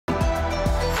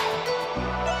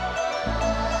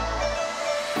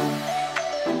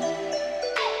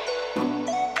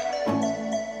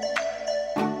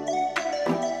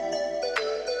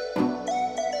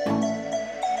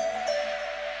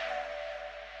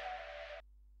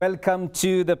Welcome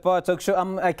to the Powertalk show.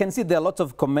 I can see there are lots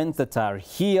of comments that are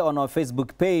here on our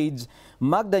Facebook page.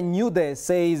 Magda Nyude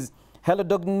says, hello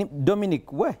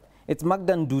Dominic, where? It's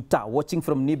Magda Nduta watching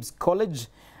from Nibs College.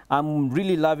 I'm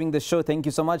really loving the show. Thank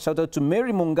you so much. Shout out to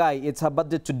Mary Mungai. It's her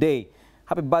birthday today.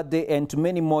 Happy birthday and to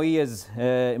many more years,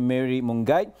 Mary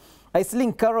Mungai.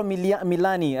 Aislinn Caro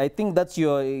Milani, I think that's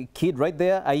your kid right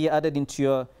there. I added into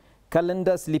your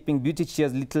calendar, Sleeping Beauty. She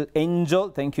has Little Angel.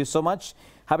 Thank you so much.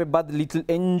 Happy birthday, Little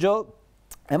Angel.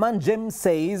 Eman James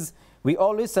says, we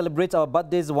always celebrate our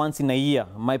birthdays once in a year.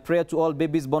 My prayer to all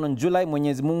babies born on July,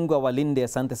 Mwenyezi Mungu awalinde.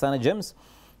 Asante sana, James.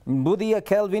 Mbudhia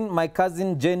Kelvin, my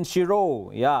cousin Jane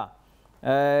Shiro. Yeah.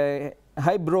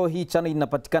 Hi bro, hii channel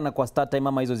inapatikana kwa start time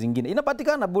ama hizo zingine.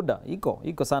 Inapatikana Buddha,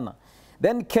 iko sana.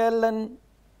 Then Kellen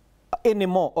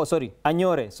anymore. Oh, sorry.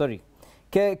 Anyore, sorry.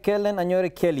 Kellen Anyore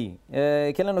Kelly.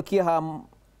 Kellen Okia,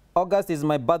 August is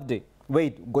my birthday.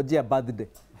 Wait, gojea birthday.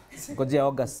 Gojea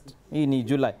August. Hii ni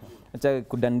July. Acha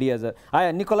kudandia za.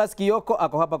 Haya, Nicholas Kiyoko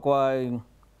ako hapa kwa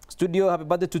studio. Happy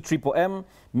birthday to Triple M,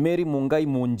 Mary Mungai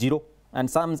Munjiro, and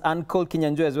Sam's uncle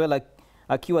Kinyanjo as well.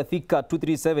 Akiwa Thika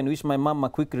 237. Wish my mom a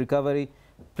quick recovery,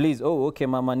 please. Oh, okay,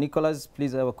 Mama Nicholas,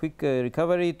 please have a quick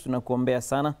recovery. Tunakuombea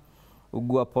sana.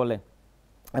 Ugua pole.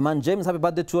 Eman James, happy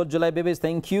birthday to all July babies.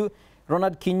 Thank you.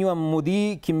 Ronald Kinyua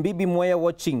Mudi Kimbibi Moya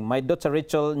watching. My daughter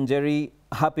Rachel Njeri,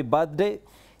 happy birthday.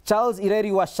 Charles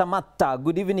Ireri wa Shamata,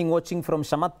 good evening, watching from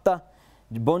Shamata.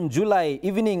 Born July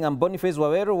evening. I'm Boniface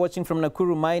Waweru watching from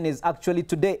Nakuru. Mine is actually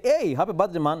today. Hey, happy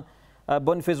birthday, man.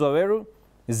 Boniface Waweru.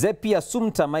 Zepi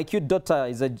Asumta, my cute daughter,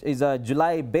 is a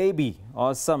July baby.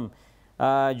 Awesome.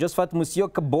 Josephat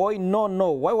Musioka boy. No.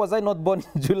 Why was I not born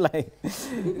in July?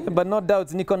 But no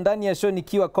doubt. Niko ndani ya show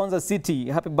nikiwa Konza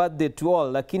City. Happy birthday to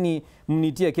all. Lakini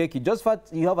mnitia keki. Josephat,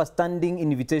 you have a standing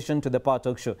invitation to the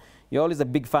Powertalk show. You're always a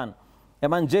big fan.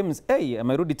 Eman James, hey,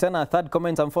 amerudi tena. Third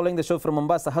comment, I'm following the show from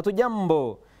Mombasa.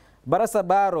 Hatujambo. Barasa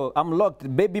Baro, I'm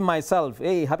locked. Baby myself.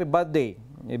 Hey, happy birthday.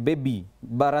 Hey, baby.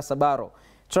 Barasa Baro.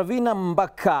 Travina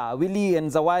Mbaka, Willie and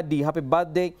Zawadi, happy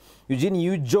birthday. Eugene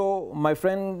Ujo, my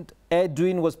friend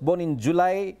Edwin was born in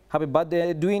July. Happy birthday,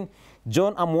 Edwin.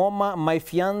 John Amwoma, my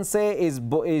fiance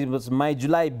was my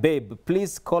July babe.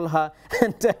 Please call her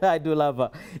and tell her I do love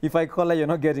her. If I call her, you're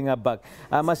not getting her back.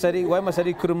 Mashari, why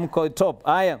Mashari Kurumko top?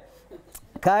 Aya.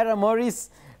 Kyra Morris,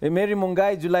 Mary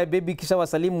Mungai, July baby. Kisha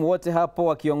wasalimu wote hapo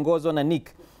wakiongozwa na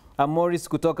Nick. Morris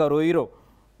kutoka Roiro.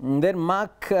 And then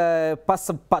Mark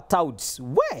Pasapatouts.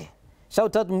 Where?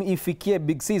 Shout out ifikie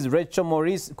Big C's. Rachel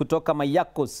Morris kutoka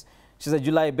Mayakos. She's a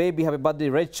July baby. Happy birthday,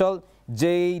 Rachel.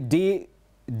 JD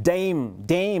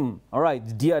Dame. All right.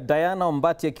 Dear Diana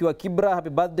Ombati akiwa Kibra. Happy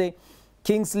birthday.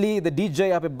 Kingsley, the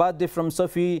DJ. Happy birthday from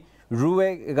Sophie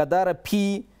Rue. Gadara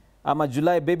P. I'm a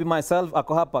July baby myself.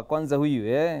 Ako hapa kwanza huyu.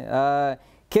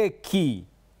 Keki.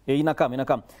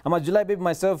 Inakam. I'm a July baby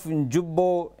myself.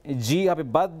 Njubo G. Happy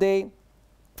birthday.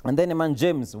 And then Eman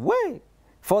James, way,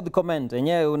 fourth comment,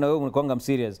 enyewe unakuanga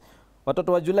serious.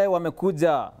 Watoto wa Julai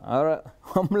wamekuja,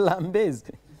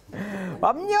 wamlambezi,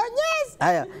 wamnyonyezi.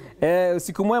 Haya,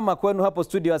 usiku mwema kwenu hapo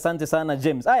studio, asante sana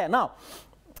James. Haya, now,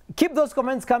 keep those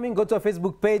comments coming. Go to our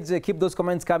Facebook page. Keep those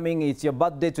comments coming. It's your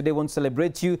birthday today. We want to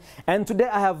celebrate you. And today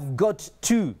I have got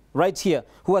two right here.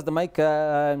 Who has the mic?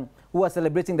 Who are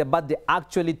celebrating their birthday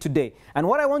actually today. And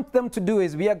what I want them to do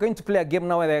is we are going to play a game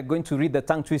now where they're going to read the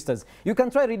tongue twisters. You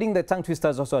can try reading the tongue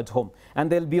twisters also at home.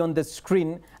 And they'll be on the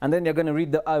screen. And then you're going to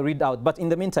read out. But in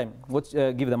the meantime,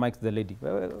 give the mic to the lady.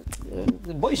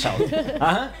 Boy shout.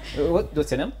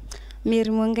 What's your name? Mary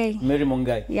Mungai. Mary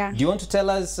Mungai. Yeah. Do you want to tell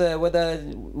us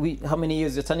how many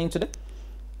years you're turning today?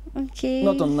 Okay.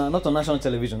 Not on national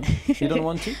television. You don't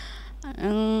want to?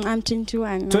 I'm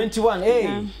 21. 21. Hey.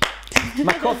 Yeah.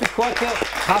 Makofi kwake.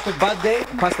 Happy birthday.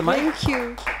 Pass the mic. Thank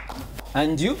you.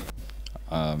 And you?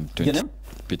 20. Your name?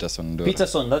 Peterson.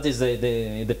 Peterson. That is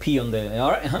the P on the. All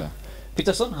right. Yeah.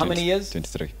 Peterson. How many years?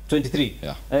 23. 23.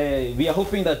 Yeah. We are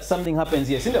hoping that something happens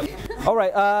here. All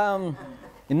right.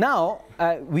 Now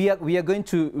we are going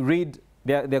to read.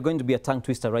 They're going to be a tongue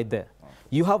twister right there.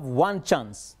 You have one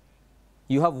chance.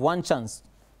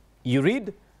 You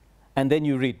read, and then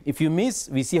you read. If you miss,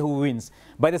 we see who wins.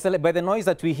 By the noise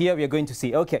that we hear, we are going to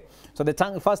see. Okay. So the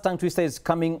first tongue twister is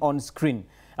coming on screen,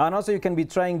 and also you can be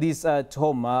trying this at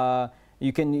home.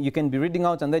 You can be reading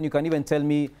out, and then you can even tell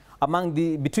me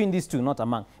between these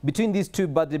two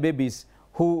birthday babies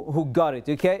who got it.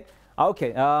 Okay.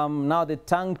 Okay. Now the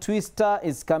tongue twister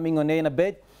is coming on in a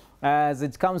bit. As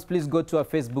it comes, please go to our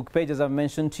Facebook page, as I've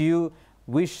mentioned to you.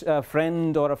 Wish a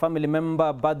friend or a family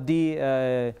member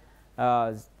birthday.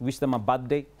 Wish them a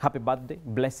birthday, happy birthday,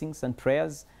 blessings and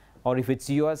prayers. Or if it's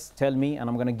yours, tell me, and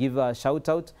I'm going to give a shout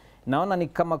out. naona ni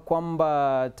kama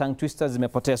kwamba tongue twisters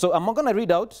zimepotea. So I'm going to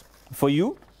read out for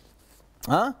you,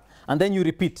 and then you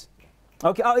repeat.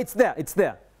 Okay, oh, it's there.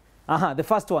 The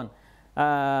first one.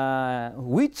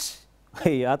 Which,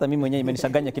 hey, hata mimi mwenyewe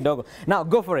imenishanganya kidogo. Now,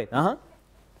 go for it.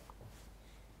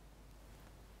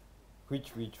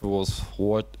 Which was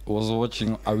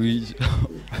watching a witch?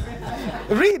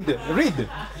 Read.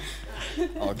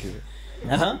 Okay.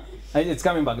 It's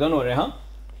coming back, don't worry,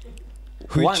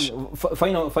 Which?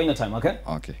 Final time, okay?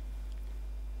 Okay.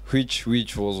 Which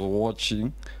was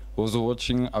watching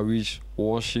a witch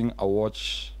washing a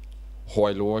watch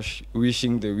while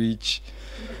wishing the witch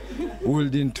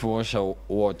wouldn't wash a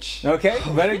watch. Okay,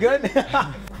 very good.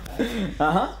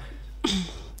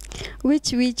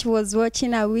 Which witch was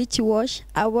watching a witch wash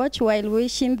a watch while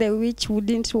wishing the witch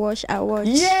wouldn't wash a watch?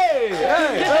 Yay!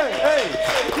 Hey!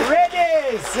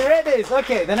 Ready.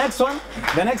 Okay, the next one.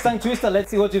 The next tongue twister, let's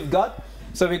see what we've got.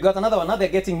 So we've got another one. Now they're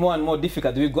getting more and more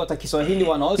difficult. We've got a Kiswahili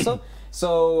one also.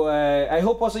 So I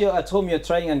hope also you're at home, you're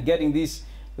trying and getting this.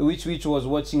 Which witch was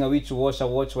watching a witch wash a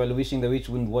watch while wishing the witch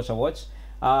wouldn't wash a watch?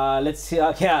 Let's see.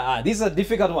 Okay, this is a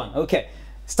difficult one. Okay,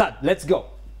 start. Let's go.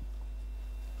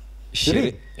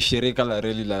 Shirika la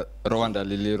reli la Rwanda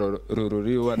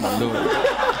liliraruriwa na lori.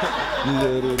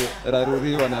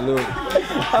 Liliraruriwa na lori.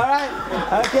 All right.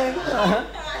 Okay.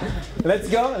 Let's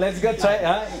go. Try.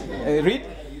 Read.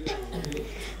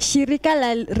 Shirika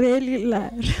la reli la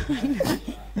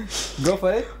Go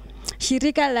for it.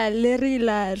 Shirika la leri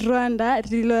la Rwanda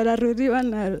liliraruriwa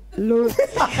na lori.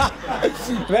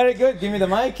 Very good. Give me the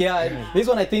mic. Yeah. This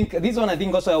one I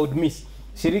think also I would miss.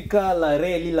 Shirika la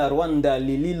reli la Rwanda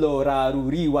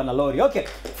lililoraruriwa na lori. Okay,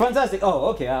 fantastic. Oh,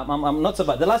 okay. I'm not so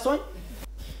bad. The last one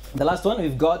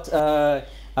we've got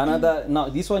another. Now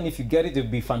this one, if you get it, it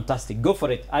will be fantastic. Go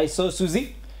for it. I saw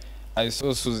Susie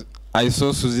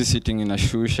sitting in a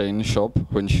shoe shine shop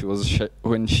when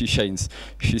she shines.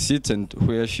 She sits and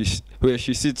where she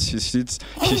sits, she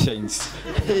shines.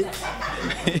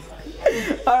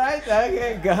 All right.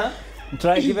 Okay. Go.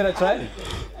 Give it a try.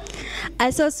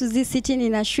 I saw Susie sitting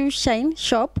in a shoe shine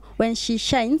shop. When she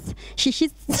shines, she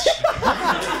sits.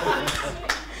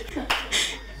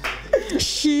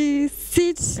 She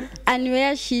sits, and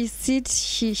where she sits,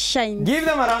 she shines. Give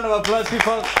them a round of applause,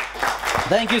 people.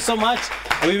 Thank you so much.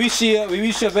 We wish you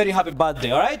a very happy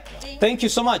birthday. All right. Thank you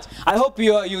so much. I hope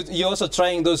you're also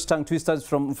trying those tongue twisters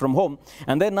from home.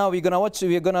 And then now we're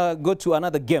gonna go to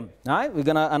another game. All right.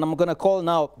 I'm gonna call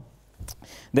now.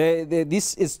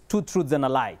 This is two truths and a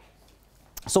lie.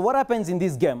 So what happens in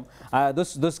this game,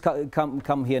 those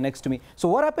come here next to me. So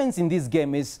what happens in this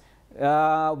game is we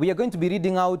are going to be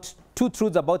reading out two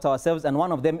truths about ourselves, and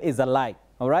one of them is a lie,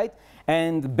 all right?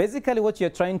 And basically what you're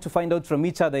trying to find out from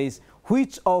each other is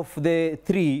which of the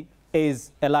three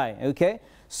is a lie, okay?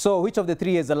 So which of the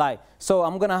three is a lie? So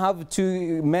I'm going to have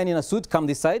two men in a suit come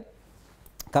this side.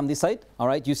 Come this side, all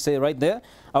right? You say right there,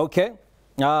 okay.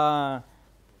 Hold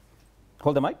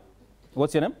the mic.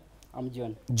 What's your name? I'm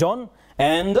John. John.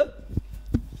 And?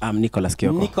 I'm Nicholas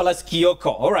Kioko. Nicholas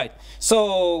Kioko. All right.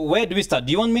 So where do we start?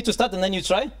 Do you want me to start and then you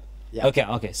try? Yeah.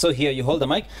 Okay. So here you hold the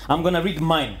mic. I'm going to read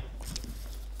mine.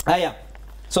 Yeah.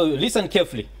 So listen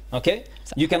carefully, okay?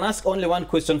 You can ask only one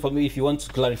question for me if you want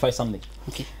to clarify something.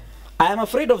 Okay. I am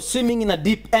afraid of swimming in a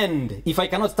deep end if I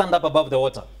cannot stand up above the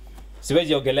water.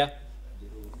 Siwezi ogelea.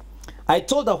 I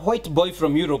told a white boy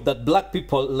from Europe that black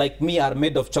people like me are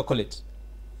made of chocolate.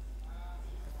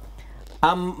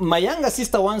 My younger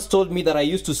sister once told me that I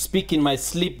used to speak in my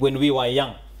sleep when we were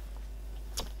young.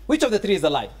 Which of the three is a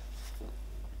lie?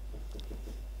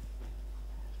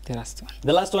 The last one.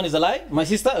 The last one is a lie? My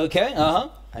sister? Okay.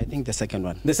 I think the second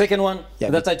one. The second one? Yeah,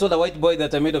 that I told a white boy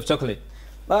that I'm made of chocolate.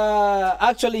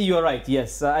 Actually, you're right.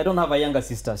 Yes. I don't have a younger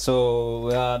sister.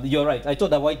 So you're right. I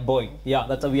told a white boy, yeah,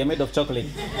 that we are made of chocolate.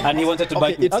 And he wanted to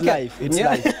bite me. It's life. It's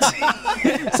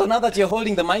life. So now that you're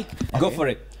holding the mic, go for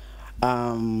it.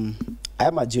 I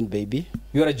am a June baby.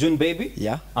 You're a June baby?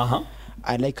 Yeah.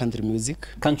 I like country music.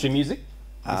 Country music?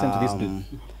 Listen to this dude.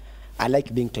 I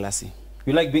like being classy.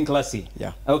 You like being classy?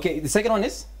 Yeah. Okay, the second one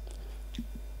is?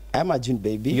 I am a June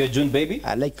baby. You're a June baby?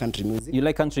 I like country music. You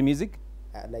like country music?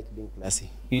 I like being classy.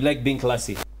 You like being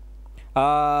classy.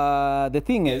 The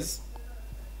thing is,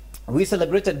 we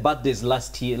celebrated birthdays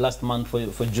last month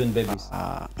for June babies.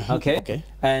 Okay? Okay.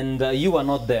 And you were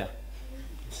not there.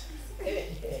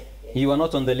 You are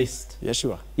not on the list. Yeah,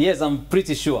 sure. Yes, I'm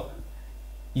pretty sure.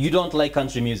 You don't like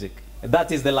country music.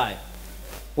 That is the lie.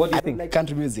 What do you think? I like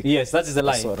country music. Yes, that is the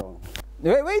lie. That's so wrong.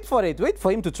 Wait for it. Wait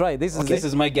for him to try. This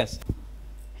is my guess.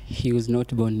 He was not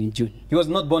born in June. He was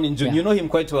not born in June. Yeah. You know him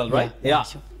quite well, right? Yeah.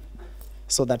 Sure.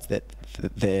 So that's the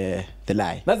the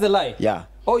lie. That's the lie? Yeah.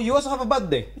 Oh, you also have a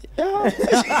birthday?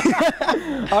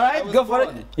 Yeah. All right, go for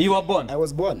it. You were born? I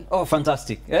was born. Oh,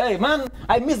 fantastic. Hey, man,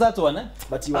 I missed that one. Eh?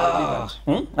 But you were delivered.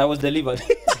 I was delivered.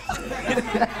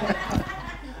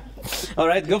 All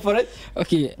right, go for it.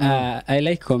 Okay, I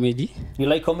like comedy. You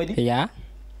like comedy? Yeah.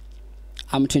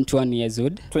 I'm 21 years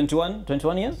old.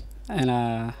 21 years? And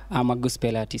I'm a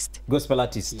gospel artist. Gospel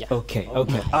artist. Yeah. Okay,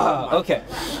 okay. Okay.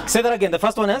 Say that again. The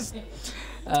first one is?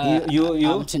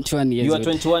 You I'm 21 years you are old.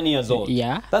 21 years old.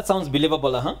 Yeah. That sounds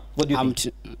believable, huh? What do you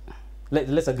think?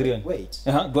 Let's agree on. Wait.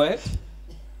 Go ahead.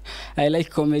 I like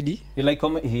comedy. You like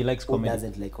comedy? He likes Who comedy.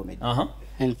 doesn't like comedy?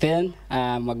 And then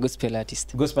I'm a gospel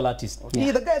artist. Gospel artist. Yeah.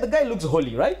 Yeah, the guy looks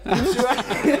holy, right?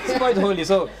 He's quite holy.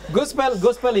 So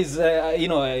gospel is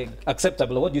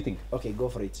acceptable. What do you think? Okay, go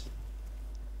for it.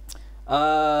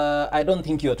 I don't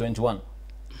think you are 21.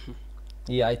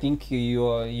 Yeah, I think you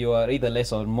are either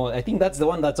less or more. I think that's the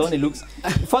one that only looks.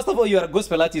 First of all, you are a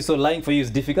gospel artist, so lying for you is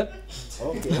difficult.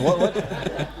 Okay.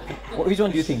 Which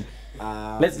one do you think?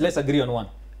 Let's agree on one.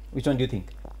 Which one do you think?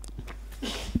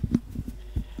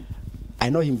 I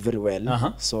know him very well,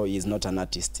 Uh-huh. so he's not an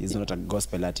artist. He's not a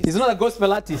gospel artist. He's not a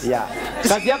gospel artist. Yeah.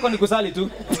 Kazi yako ni kusali tu.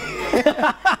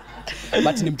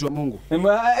 But ni mtu wa Mungu.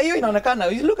 Hiyo inaonekana.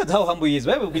 Look at how humble he is.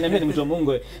 Wewe ukiniambia ni mtu wa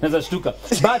Mungu naweza shtuka.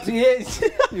 But yes.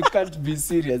 You can't be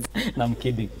serious. No, I'm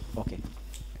kidding. Okay.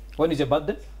 When is your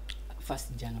birthday?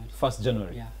 1st January. 1st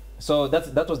January. Yeah. So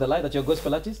that was the lie that you're a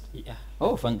gospel artist? Yeah.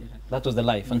 Oh, fun. That was the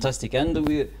lie. Fantastic. And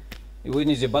when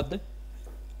is your birthday?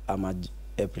 I'm a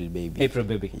April baby. April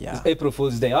baby. Yeah. It's April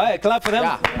Fool's Day. All right, clap for them.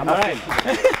 Yeah, I'm all a right.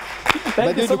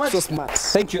 Thank you so much. So smart.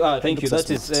 Thank you. Thank you. So That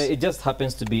is. smart. It just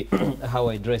happens to be how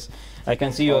I dress. I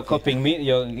can see you're copying me.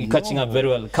 You're catching up very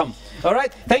well. Come. All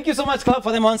right. Thank you so much. Clap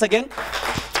for them once again.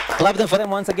 Clap them for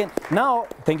them once again. Now,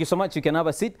 thank you so much. You can have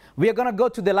a seat. We are gonna go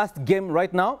to the last game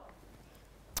right now.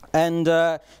 And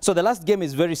so the last game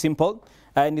is very simple,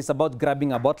 and it's about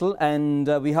grabbing a bottle. And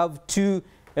we have two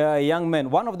young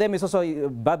men. One of them is also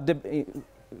birthday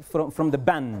from the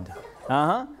band.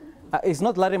 It's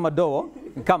not Larry Madowo.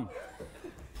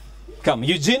 Come,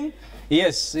 Eugene.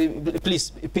 Yes,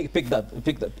 please pick that.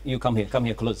 You come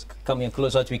here close. Come here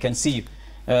close so that we can see you.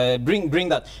 Bring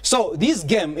that. So this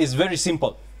game is very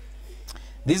simple.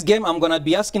 This game, I'm going to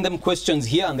be asking them questions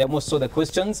here, and they must saw the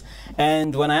questions.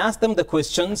 And when I ask them the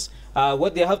questions,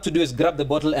 what they have to do is grab the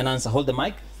bottle and answer. Hold the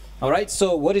mic. All right.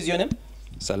 So what is your name?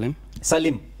 Salim?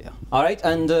 Salim. Yeah. All right.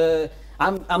 And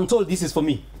I'm told this is for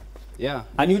me. Yeah,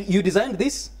 And you designed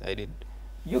this? I did.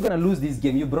 You're going to lose this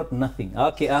game. You brought nothing.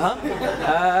 Okay.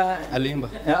 Alimba.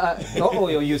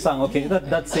 You sang. Okay.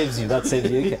 That saves you. That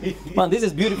saves you. Okay. Man, this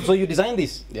is beautiful. So you designed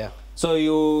this? Yeah.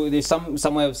 So there's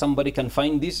somewhere somebody can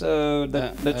find this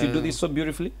that you do this so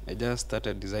beautifully. I just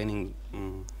started designing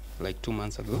like 2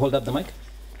 months ago. Hold up the mic.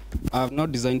 I've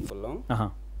not designed for long.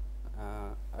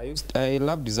 I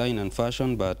love design and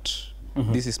fashion, but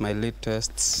this is my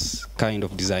latest kind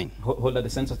of design. Hold up the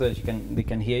sensor so that they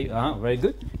can hear you. Very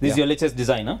good. This is your latest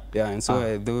design, huh? Yeah, and so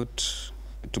I thought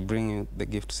to bring you the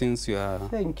gift since you are.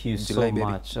 Thank you so July baby.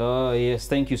 much. Oh yes,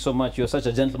 thank you so much. You're such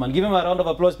a gentleman. Give him a round of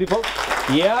applause, people.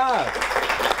 Yeah.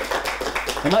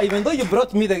 And now, even though you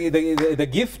brought me the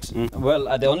gift, well,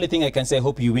 the only thing I can say, I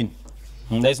hope you win.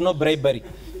 There's no bravery.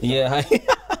 Yeah.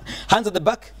 Hands at the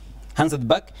back. Hands at the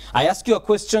back. I ask you a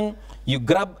question, you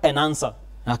grab an answer.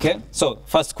 Okay? So,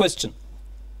 first question.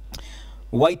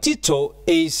 Y254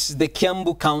 is the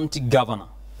Kiambu County governor.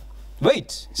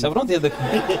 Wait, so I don't hear the...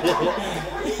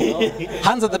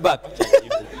 Hands at the back.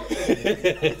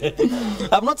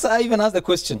 I've not even asked the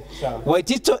question.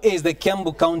 Y254 is the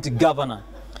Kiambu County governor.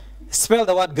 Spell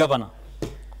the word governor.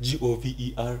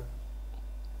 Governor.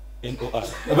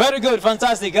 Very good,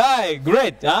 fantastic. Aye,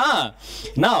 great. Now,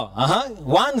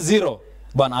 1-0.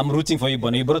 Bon, I'm rooting for you,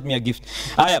 Bon. You brought me a gift.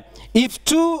 If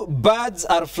two birds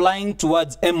are flying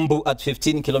towards Embu at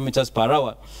 15 kilometers per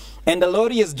hour, and the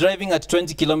lorry is driving at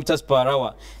 20 kilometers per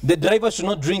hour, the driver should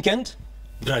not drink and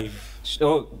Drive.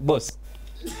 Oh, boss.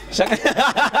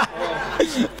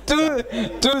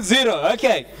 2-0.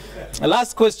 Okay.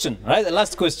 Last question, right? The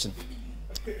last question.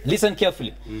 Listen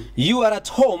carefully. You are at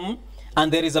home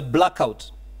and there is a blackout.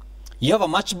 You have a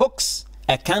matchbox,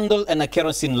 a candle, and a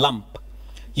kerosene lamp.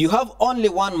 You have only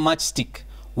one matchstick.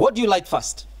 What do you light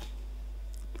first?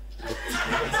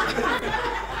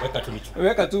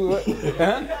 Weka tu.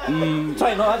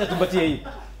 Try no acha tupatie hii.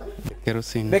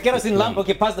 Kerosene. The kerosene lamp.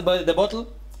 Okay, pass the bottle.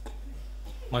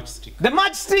 Matchstick. The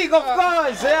matchstick, of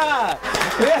course, yeah.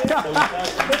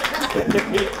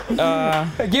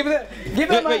 Give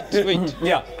them. Wait.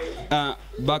 Yeah.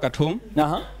 back at home,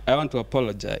 Uh-huh. I want to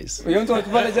apologize. You want to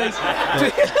apologize?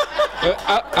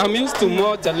 I'm used to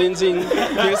more challenging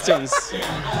questions.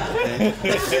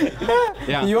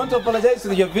 Yeah. You want to apologize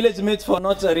to your village mates for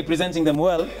not representing them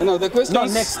well? No, the questions. No,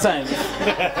 next time.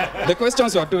 The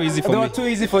questions were too easy for They me. were too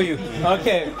easy for you.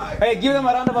 Okay. Hey, give them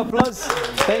a round of applause.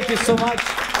 Thank you so much.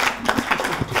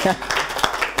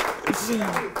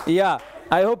 Yeah,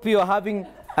 I hope you're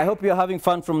having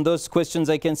fun from those questions.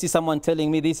 I can see someone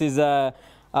telling me this is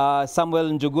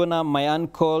Samuel Njuguna, my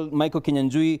uncle Michael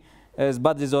Kinyanjui. His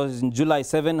birthday was in July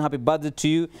 7. Happy birthday to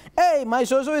you. Hey, my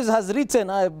Shosho has written.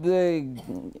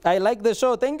 I like the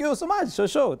show. Thank you so much,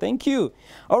 Shosho. Thank you.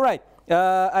 All right.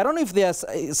 I don't know if there's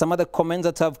some other comments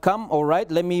that have come. All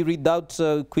right. Let me read out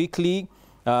quickly.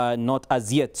 Not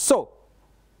as yet. So,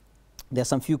 there's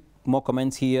some few more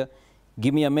comments here.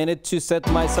 Give me a minute to set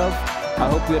myself. I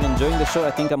hope you're enjoying the show.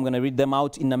 I think I'm going to read them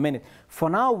out in a minute. For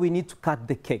now, we need to cut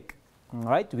the cake. All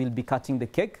right. We'll be cutting the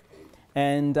cake.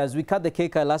 And as we cut the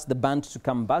cake, I'll ask the band to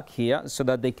come back here so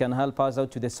that they can help us out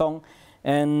to the song.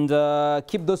 And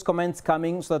keep those comments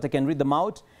coming so that I can read them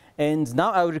out. And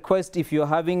now I would request if you're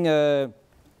having a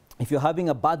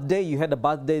birthday, you had a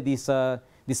birthday this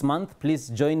month, please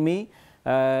join me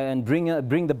and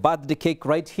bring the birthday cake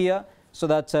right here so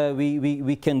that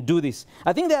we can do this.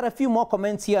 I think there are a few more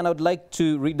comments here, and I would like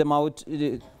to read them out.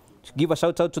 To give a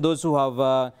shout out to those who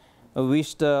have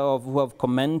wished or who have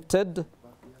commented.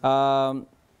 I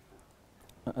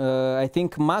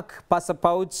think Mark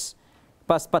Passapouts,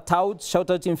 shout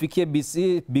out to Mfikie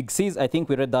Big C's. I think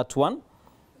we read that one.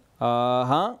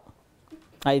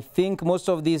 I think most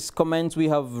of these comments we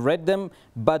have read them,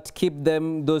 but keep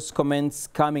those comments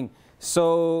coming.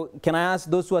 So can I ask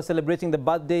those who are celebrating the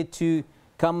birthday to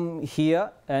come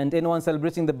here, and anyone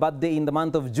celebrating the birthday in the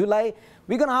month of July?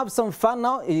 We're going to have some fun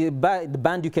now. The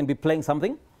band, you can be playing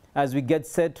something as we get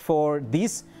set for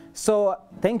this. So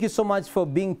thank you so much for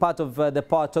being part of the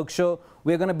Power Talk Show.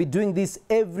 We're going to be doing this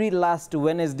every last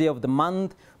Wednesday of the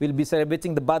month. We'll be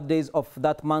celebrating the birthdays of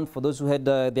that month for those who had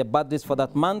their birthdays for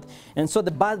that month. And so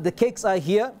the cakes are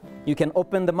here. You can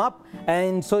open them up.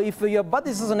 And so if your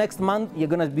birthday is next month, you're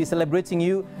going to be celebrating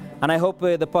you. And I hope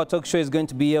the Power Talk Show is going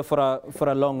to be here for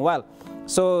a long while.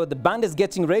 So the band is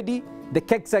getting ready. The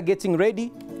cakes are getting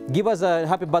ready. Give us a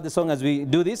happy birthday song as we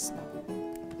do this.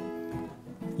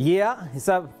 Yeah, it's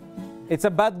a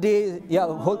birthday. Yeah,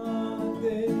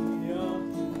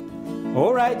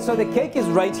 all right, so the cake is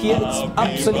right here. It's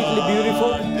absolutely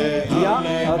beautiful.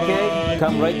 Yeah, okay,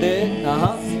 come right there.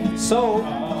 So,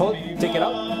 take it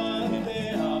out.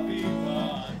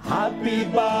 Happy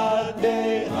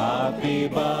birthday, happy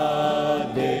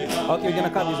birthday. Okay, we're gonna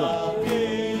cut this one.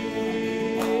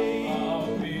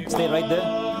 Stay right there.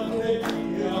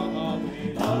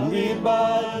 Happy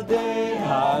birthday,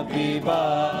 happy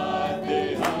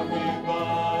birthday, happy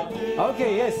birthday.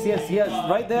 Okay, yes,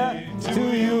 right there. To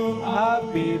you,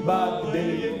 happy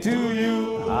birthday. To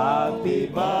you, happy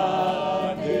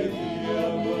birthday.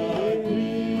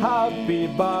 Happy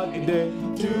birthday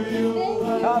to you.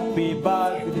 Happy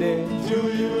birthday to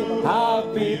you.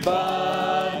 Happy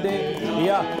birthday.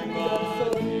 Yeah.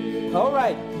 All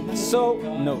right. So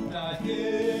no.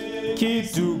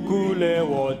 Kitukule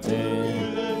wote.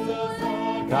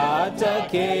 Kata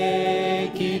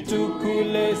keki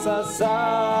tukule sasa.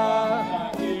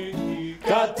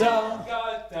 Kata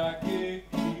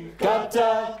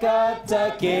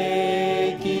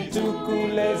keki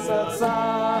tukule sasa.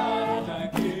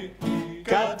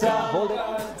 Kata, hold it.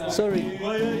 Sorry.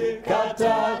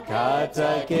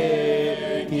 Kata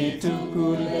keki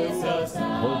tukule sasa.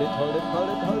 Hold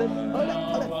it.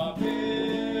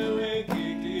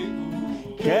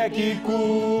 Keki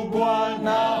kubwa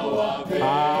na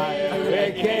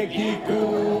wapewe, keki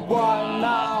kubwa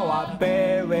na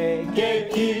wapewe,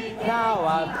 keki na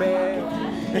wapewe,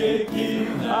 keki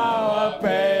na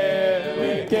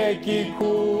wapewe, keki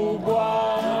kubwa.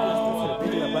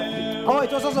 Oh,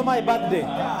 it was also my birthday.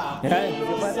 Yeah. It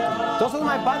was also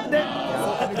my birthday.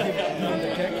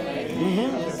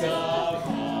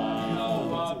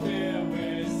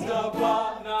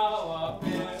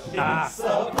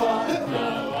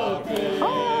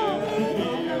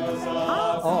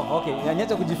 Oh, okay.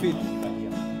 Nyata kujifit.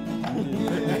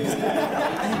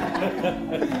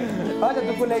 Acha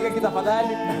tukule keki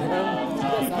tafadhali.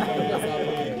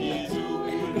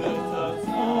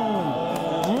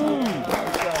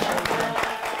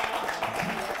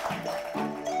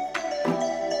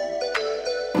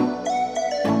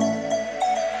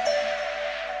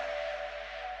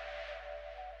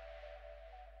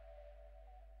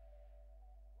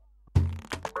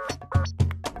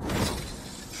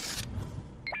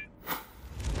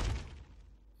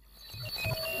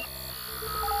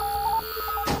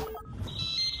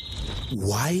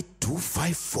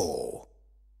 Y254.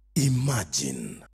 Imagine.